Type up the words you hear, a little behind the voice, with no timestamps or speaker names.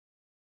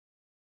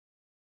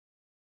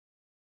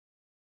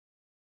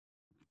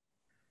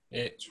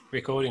It's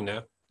recording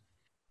now.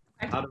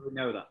 How do we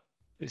know that?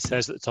 It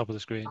says at the top of the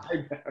screen. I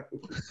know.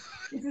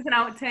 This is an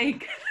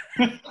outtake.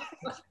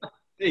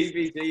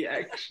 DVD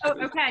extra.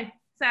 Oh, okay.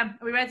 Sam,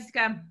 are we ready to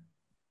go?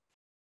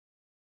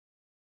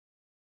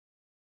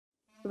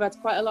 We've had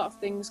quite a lot of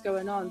things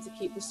going on to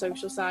keep the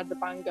social side of the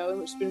band going,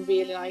 which has been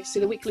really nice.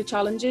 So the weekly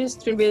challenges,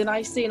 it's been really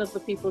nice seeing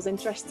other people's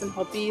interests and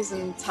hobbies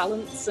and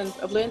talents, and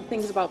I've learned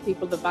things about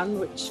people in the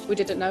band which we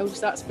didn't know, so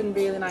that's been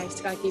really nice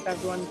to kind of keep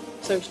everyone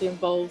socially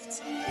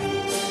involved.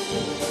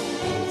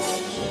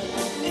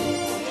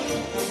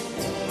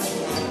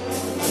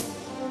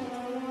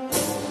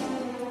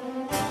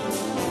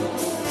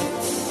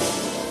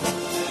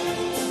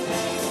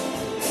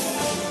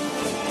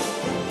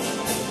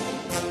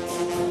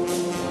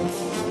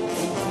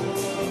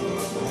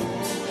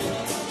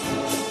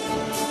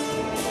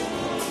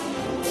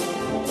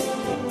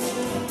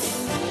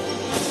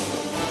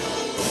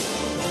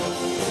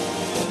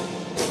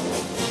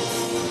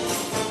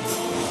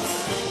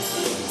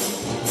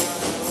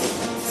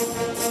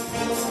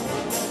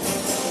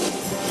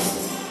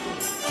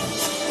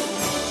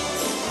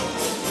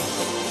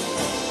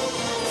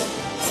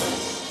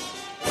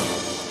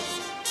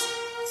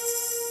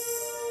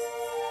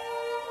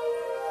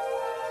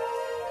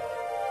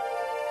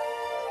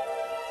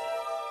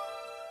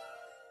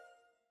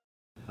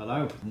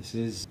 Hello, this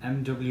is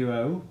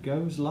MWO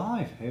Goes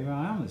Live. Here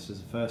I am. This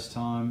is the first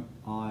time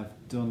I've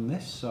done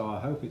this, so I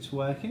hope it's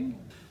working.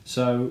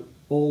 So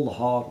all the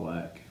hard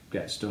work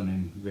gets done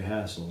in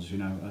rehearsals. You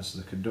know, as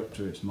the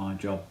conductor, it's my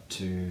job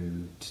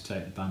to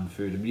take the band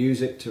through the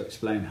music, to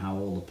explain how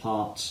all the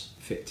parts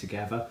fit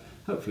together.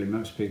 Hopefully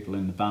most people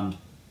in the band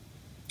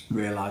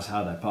realise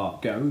how their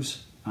part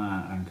goes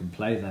and can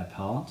play their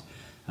part.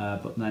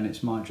 But then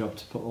it's my job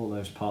to put all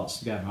those parts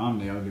together. I'm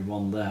the only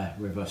one there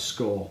with a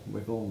score,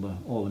 with all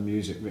the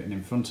music written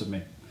in front of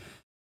me.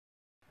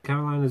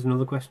 Caroline, there's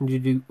another question. Do you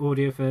do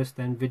audio first,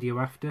 then video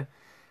after?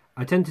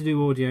 I tend to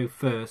do audio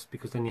first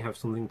because then you have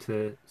something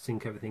to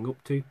sync everything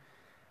up to.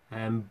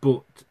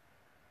 But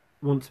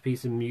once a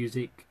piece of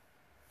music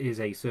is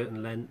a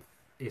certain length,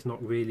 it's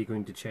not really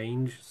going to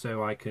change,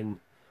 so I can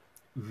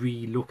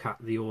re-look at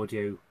the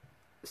audio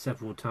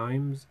several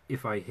times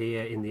if I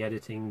hear in the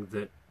editing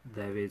that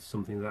there is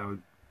something that I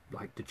would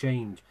like to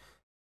change.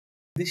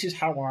 This is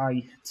how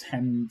I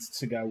tend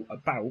to go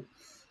about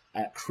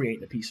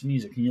creating a piece of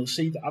music, and you'll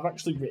see that I've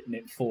actually written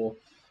it for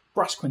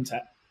brass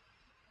quintet,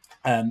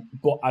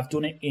 but I've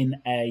done it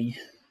in a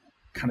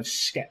kind of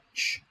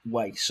sketch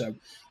way. So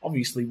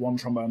obviously one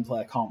trombone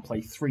player can't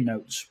play three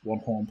notes, one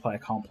horn player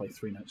can't play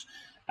three notes.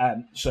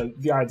 So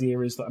the idea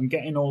is that I'm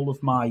getting all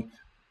of my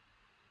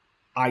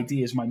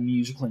ideas, my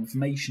musical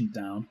information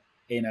down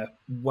in a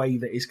way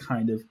that is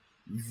kind of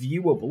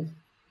viewable.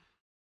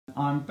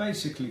 I'm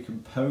basically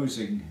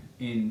composing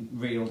in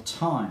real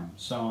time,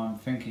 so I'm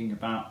thinking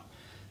about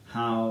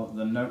how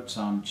the notes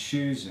I'm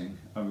choosing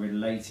are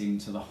relating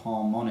to the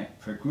harmonic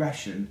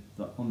progression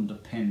that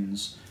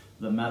underpins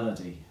the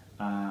melody,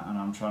 and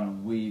I'm trying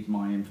to weave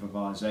my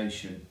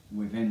improvisation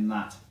within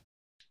that.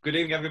 Good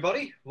evening,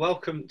 everybody.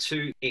 Welcome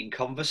to In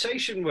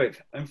Conversation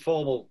With,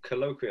 informal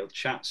colloquial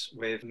chats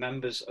with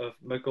members of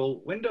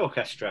Maghull Wind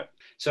Orchestra.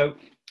 So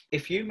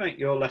if you make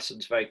your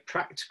lessons very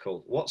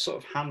practical, what sort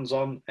of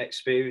hands-on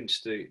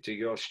experience do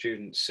your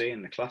students see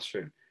in the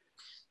classroom?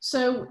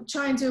 So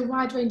try and do a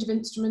wide range of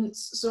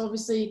instruments. So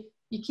obviously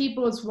your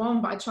keyboard's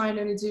one, but I try and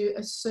only do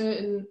a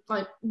certain,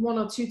 like 1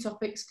 or 2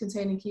 topics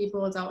containing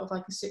keyboards out of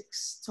like a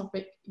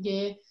 6-topic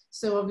year.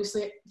 So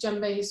obviously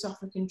djembe, South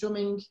African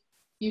drumming,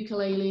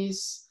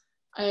 ukuleles,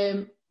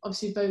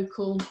 obviously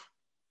vocal.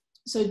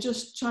 So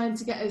just trying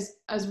to get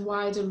as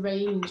wide a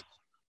range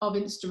of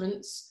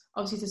instruments,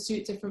 obviously to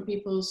suit different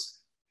people's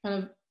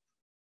kind of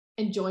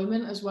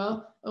enjoyment as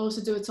well. I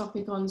also do a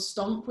topic on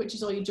stomp, which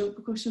is all your jump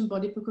percussion,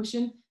 body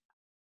percussion.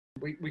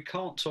 We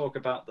can't talk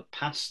about the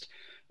past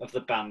of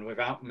the band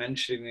without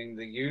mentioning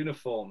the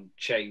uniform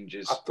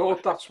changes. I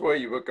thought that's where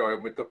you were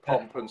going with the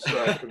pomp and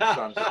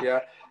circumstances.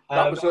 Yeah,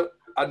 that was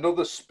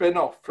another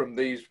spin-off from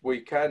these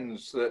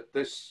weekends, that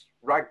this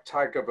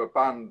ragtag of a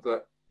band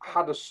that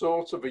had a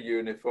sort of a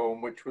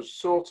uniform, which was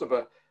sort of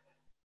a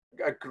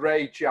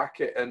grey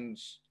jacket, and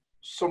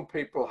some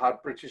people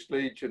had British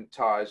Legion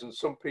ties and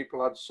some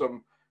people had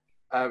some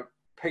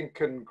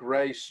pink and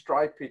grey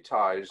stripy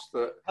ties.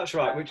 That's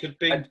right, which had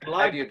been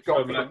blagged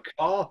from a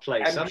car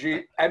place.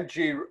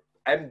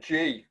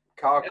 MG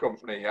car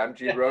company,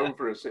 MG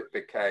Rover as it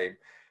became.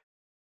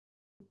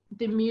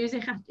 The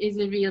music is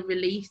a real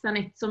release, and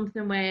it's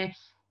something where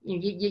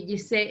you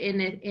sit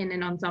in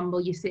an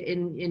ensemble, you sit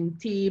in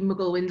team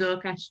Maghull Wind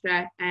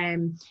Orchestra,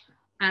 and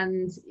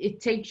it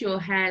takes your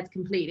head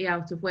completely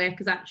out of work,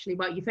 because actually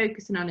what you're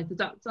focusing on is the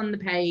dots on the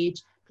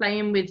page,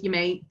 playing with your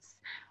mates,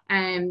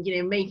 and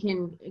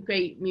making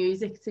great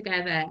music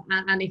together,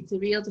 and it's a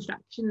real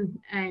distraction,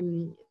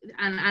 and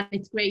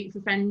it's great for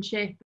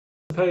friendship.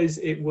 I suppose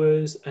it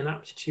was an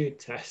aptitude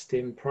test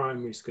in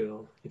primary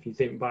school. If you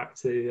think back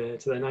to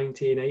the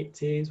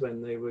 1980s,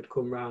 when they would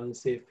come round and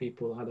see if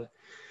people had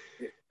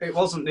It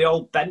wasn't the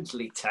old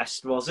Bentley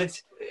test, was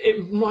it?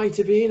 It might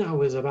have been. I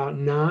was about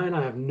 9.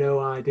 I have no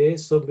idea.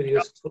 Somebody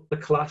just took the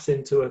class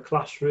into a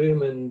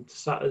classroom and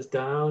sat us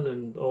down,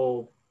 and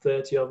all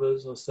 30 of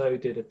us or so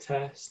did a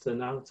test,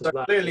 and out of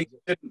that... Clearly you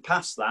didn't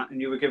pass that and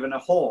you were given a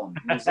horn.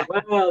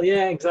 Well,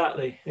 yeah,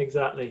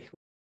 exactly.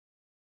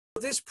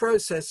 This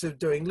process of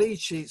doing lead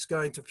sheets,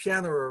 going to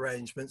piano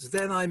arrangements,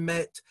 then I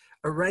met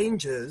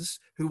arrangers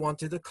who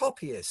wanted a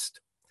copyist.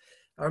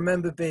 I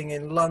remember being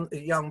in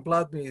Young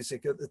Blood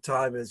Music at the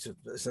time as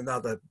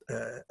another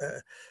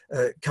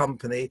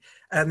company,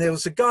 and there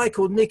was a guy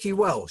called Nicky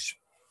Welsh,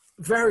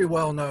 very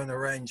well-known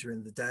arranger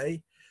in the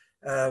day,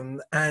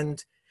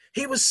 and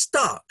he was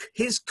stuck.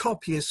 His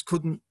copyist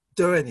couldn't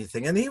do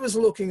anything, and he was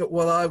looking at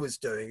what I was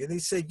doing, and he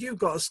said, "You've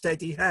got a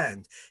steady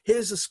hand.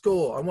 Here's a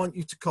score. I want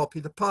you to copy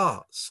the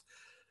parts."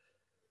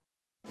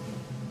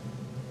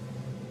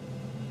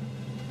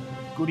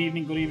 Good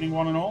evening,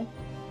 one and all.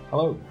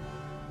 Hello.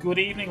 Good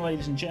evening,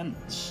 ladies and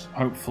gents.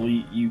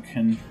 Hopefully you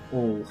can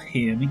all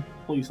hear me.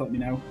 Please let me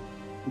know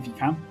if you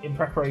can. In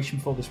preparation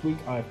for this week,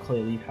 I've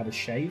clearly had a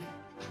shave.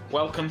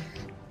 Welcome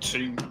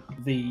to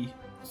the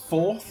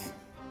 4th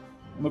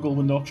Maghull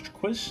Wind Orchestra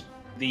quiz.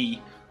 The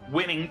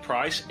winning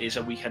prize is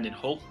a weekend in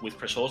Hull with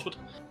Chris Horswood.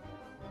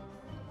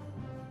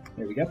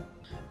 There we go.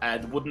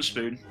 The wooden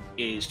spoon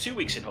is 2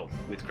 weeks in Hull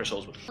with Chris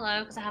Horswood. Hello,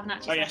 because I haven't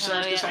actually Oh yes, I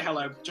was going to say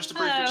hello, just to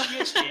prove that she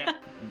is here.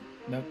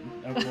 No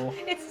more.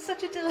 It's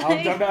such a delay.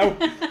 I don't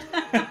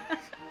know.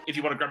 If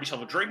you want to grab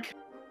yourself a drink.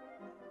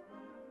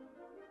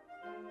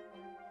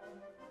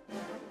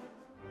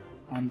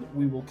 And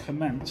we will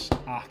commence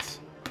at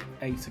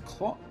 8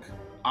 o'clock.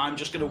 I'm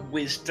just going to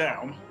whiz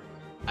down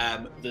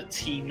the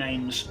team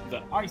names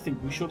that I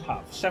think we should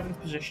have. 7th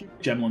position,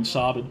 Gemma and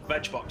Sardin.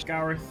 Vegbox.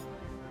 Gareth.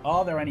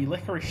 Are there any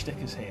licorice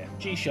stickers here?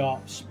 G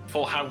Sharps.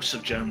 Full house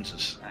of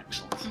Joneses.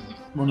 Excellent.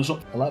 Runners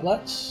up.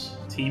 Let's.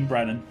 Team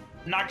Brennan.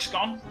 Nag's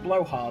gone.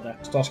 Blow Harder.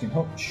 Starsky and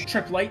Hutch.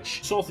 Triple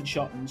H. Sorted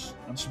Shotguns.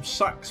 And some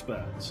sax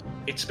birds.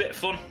 It's a bit of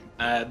fun.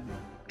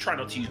 Try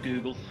not to use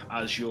Google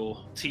as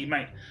your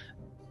teammate.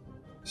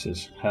 This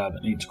is hair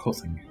that needs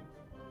cutting.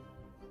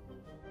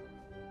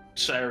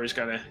 Sarah is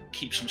going to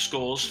keep some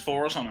scores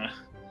for us on a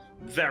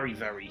very,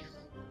 very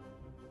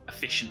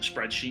efficient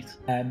spreadsheet.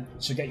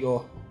 So get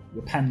your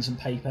pens and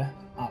paper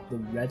at the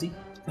ready.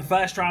 The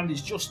first round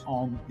is just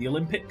on the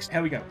Olympics.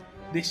 Here we go.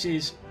 This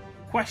is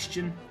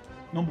question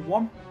number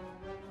 1.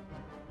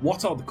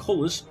 What are the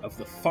colours of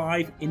the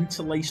 5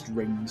 interlaced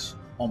rings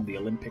on the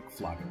Olympic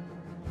flag?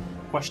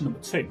 Question number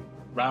 2.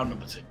 Round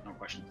number 2, not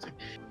question number 2.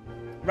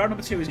 Round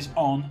number 2 is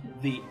on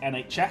the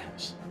NHS.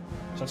 So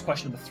that's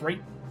question number 3.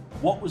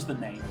 What was the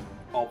name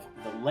of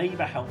the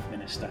Labour Health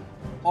Minister,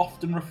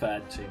 often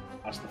referred to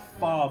as the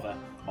father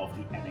of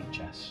the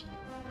NHS?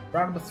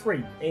 Round number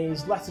 3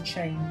 is letter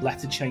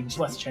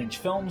change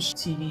films,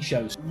 TV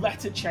shows,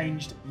 letter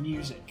changed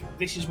music.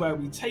 This is where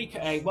we take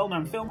a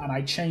well-known film and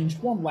I changed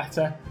one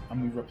letter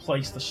and we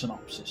replace the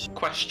synopsis.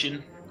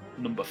 Question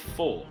number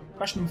 4.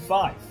 Question number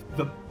 5.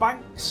 The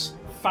Banks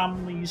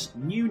family's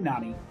new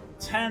nanny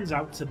turns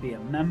out to be a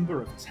member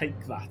of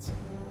Take That.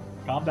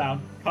 Calm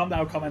down,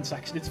 comment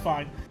section, it's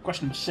fine.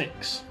 Question number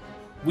 6.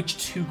 Which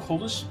 2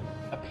 colours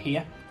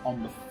appear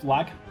on the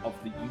flag of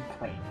the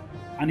Ukraine?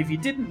 And if you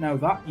didn't know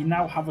that, you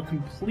now have a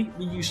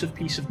completely useless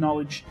piece of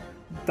knowledge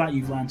that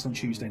you've learnt on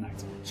Tuesday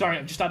night. Sorry,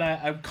 I've just had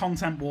a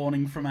content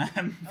warning from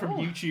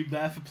YouTube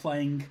there for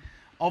playing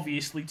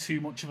obviously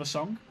too much of a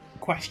song.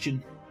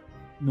 Question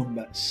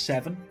number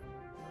 7.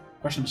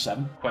 Question number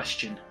 7.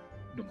 Question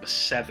number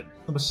 7.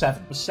 Number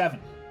 7.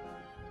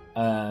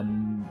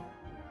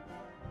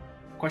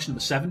 Question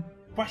number 7.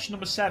 Question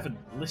number 7.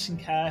 Listen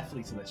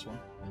carefully to this one.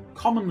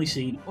 Commonly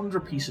seen under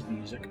a piece of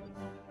music.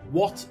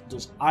 What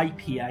does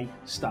IPA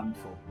stand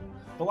for?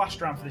 The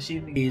last round for this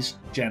evening is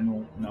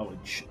general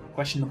knowledge.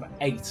 Question number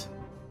 8.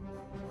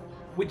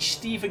 Which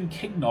Stephen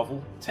King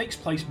novel takes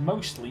place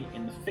mostly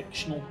in the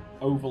fictional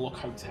Overlook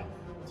Hotel?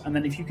 And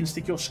then if you can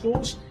stick your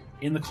scores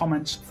in the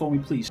comments for me,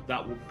 please.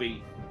 That would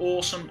be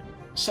awesome.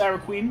 Sarah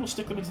Queen will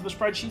stick them into the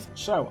spreadsheet.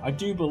 So I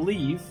do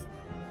believe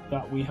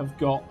that we have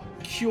got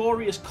a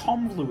curious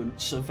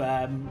confluence of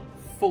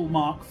full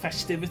mark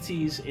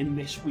festivities in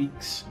this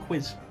week's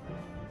quiz.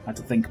 I had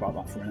to think about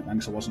that for a minute then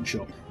because I wasn't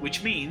sure.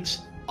 Which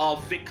means our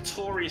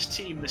victorious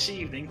team this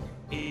evening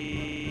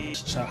is...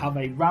 So have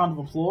a round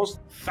of applause.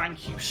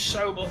 Thank you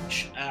so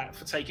much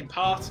for taking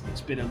part.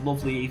 It's been a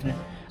lovely evening.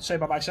 Say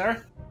bye-bye,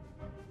 Sarah.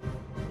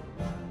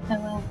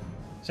 Hello.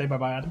 Say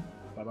bye-bye, Adam.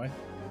 Bye-bye.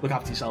 Look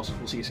after yourselves.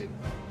 We'll see you soon.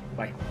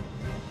 Bye.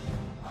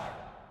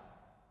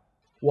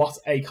 What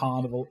a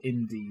carnival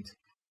indeed.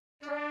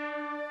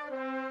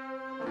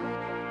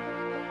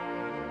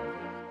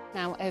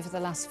 Now, over the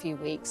last few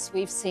weeks,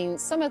 we've seen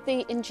some of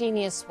the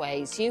ingenious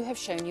ways you have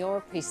shown your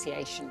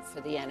appreciation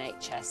for the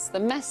NHS. The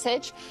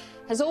message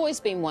has always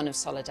been one of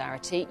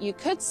solidarity. You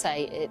could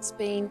say it's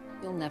been,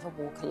 you'll never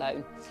walk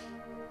alone.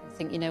 I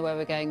think you know where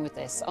we're going with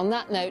this. On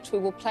that note, we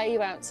will play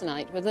you out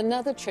tonight with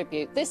another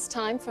tribute, this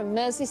time from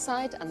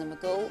Merseyside and the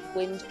Maghull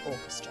Wind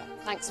Orchestra.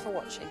 Thanks for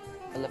watching.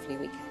 Have a lovely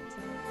weekend.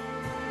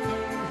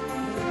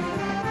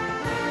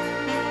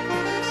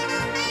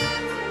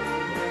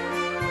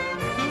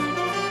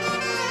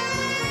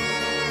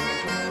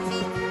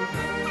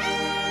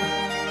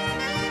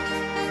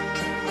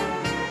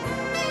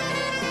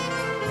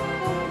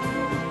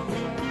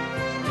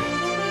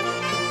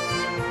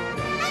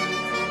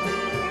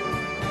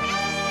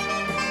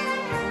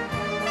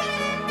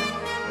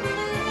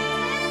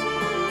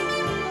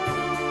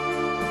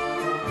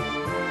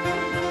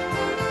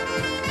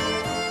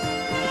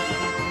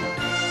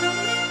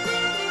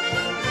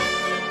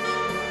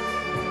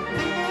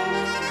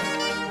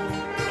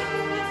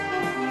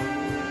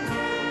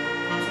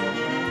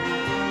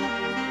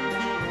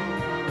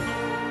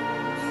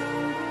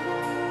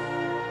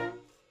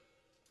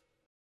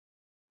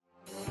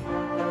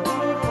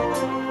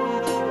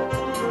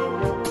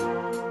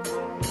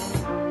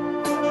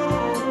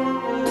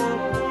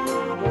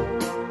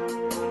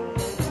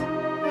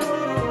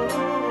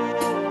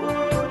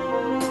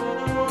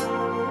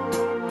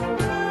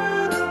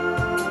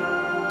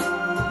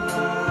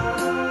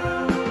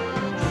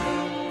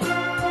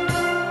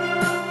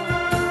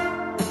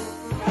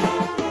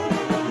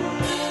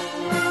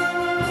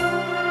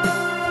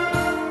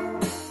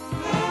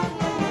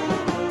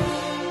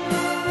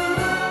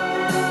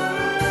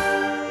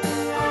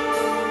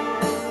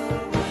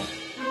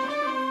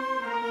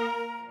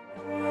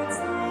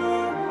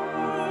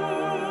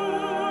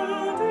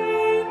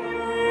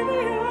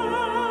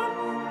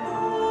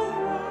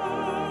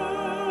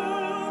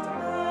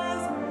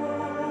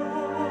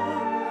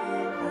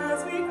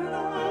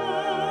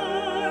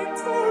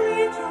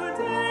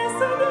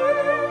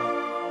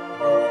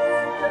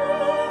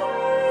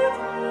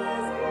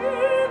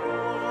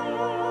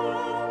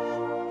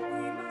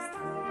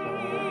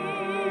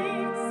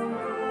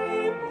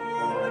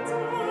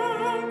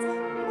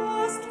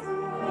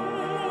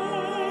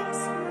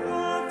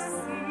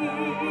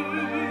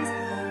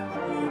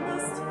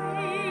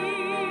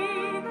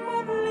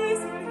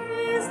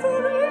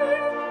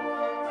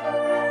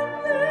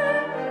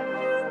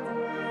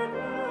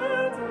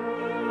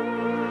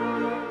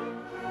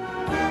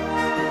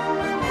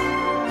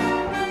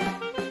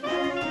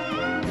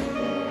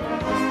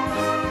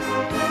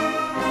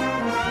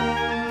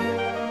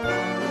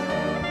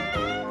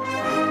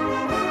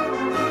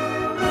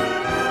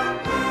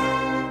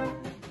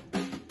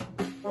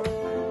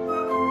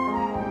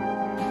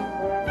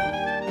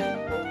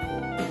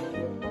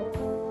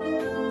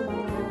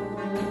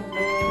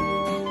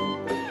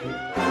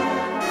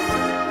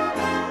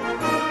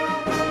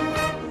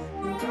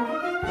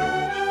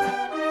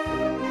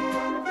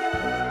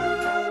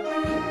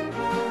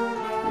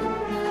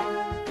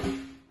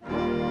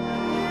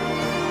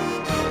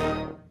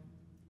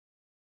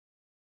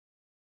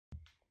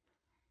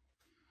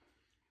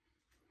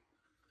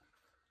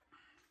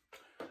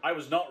 I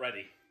was not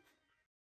ready.